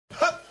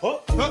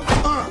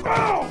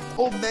Oh!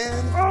 Old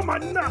man. Oh, my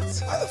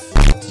nuts! Why the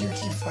f do you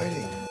keep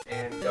fighting?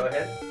 And go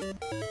ahead.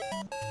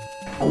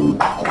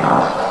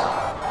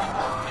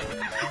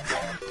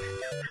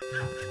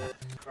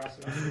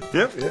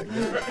 Yep.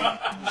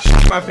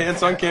 My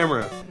pants on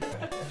camera.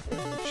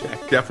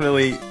 Shaq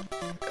definitely,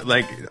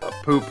 like,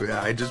 poop.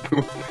 Yeah, I just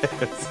pooped my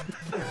pants.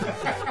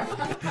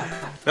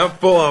 Not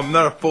full, I'm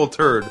not a full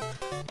turd,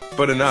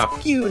 but enough.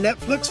 Thank you,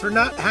 Netflix, for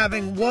not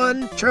having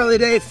one Charlie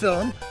Day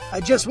film. I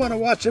just want to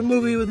watch a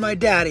movie with my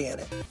daddy in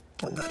it.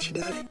 Well, not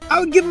your daddy. I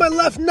would give my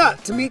left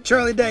nut to meet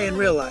Charlie Day in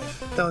real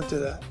life. Don't do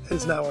that.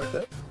 It's not worth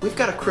it. We've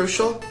got a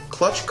crucial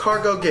clutch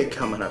cargo gig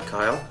coming up,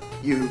 Kyle.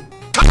 You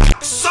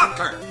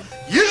sucker!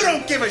 You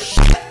don't give a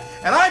shit!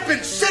 And I've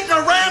been sitting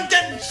around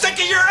getting sick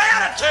of your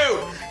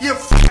attitude! You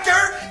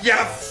fucker! You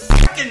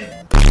fucking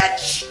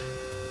bitch!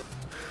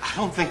 I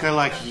don't think I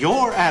like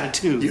your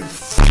attitude. You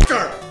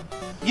fucker!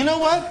 You know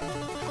what?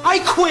 I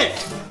quit!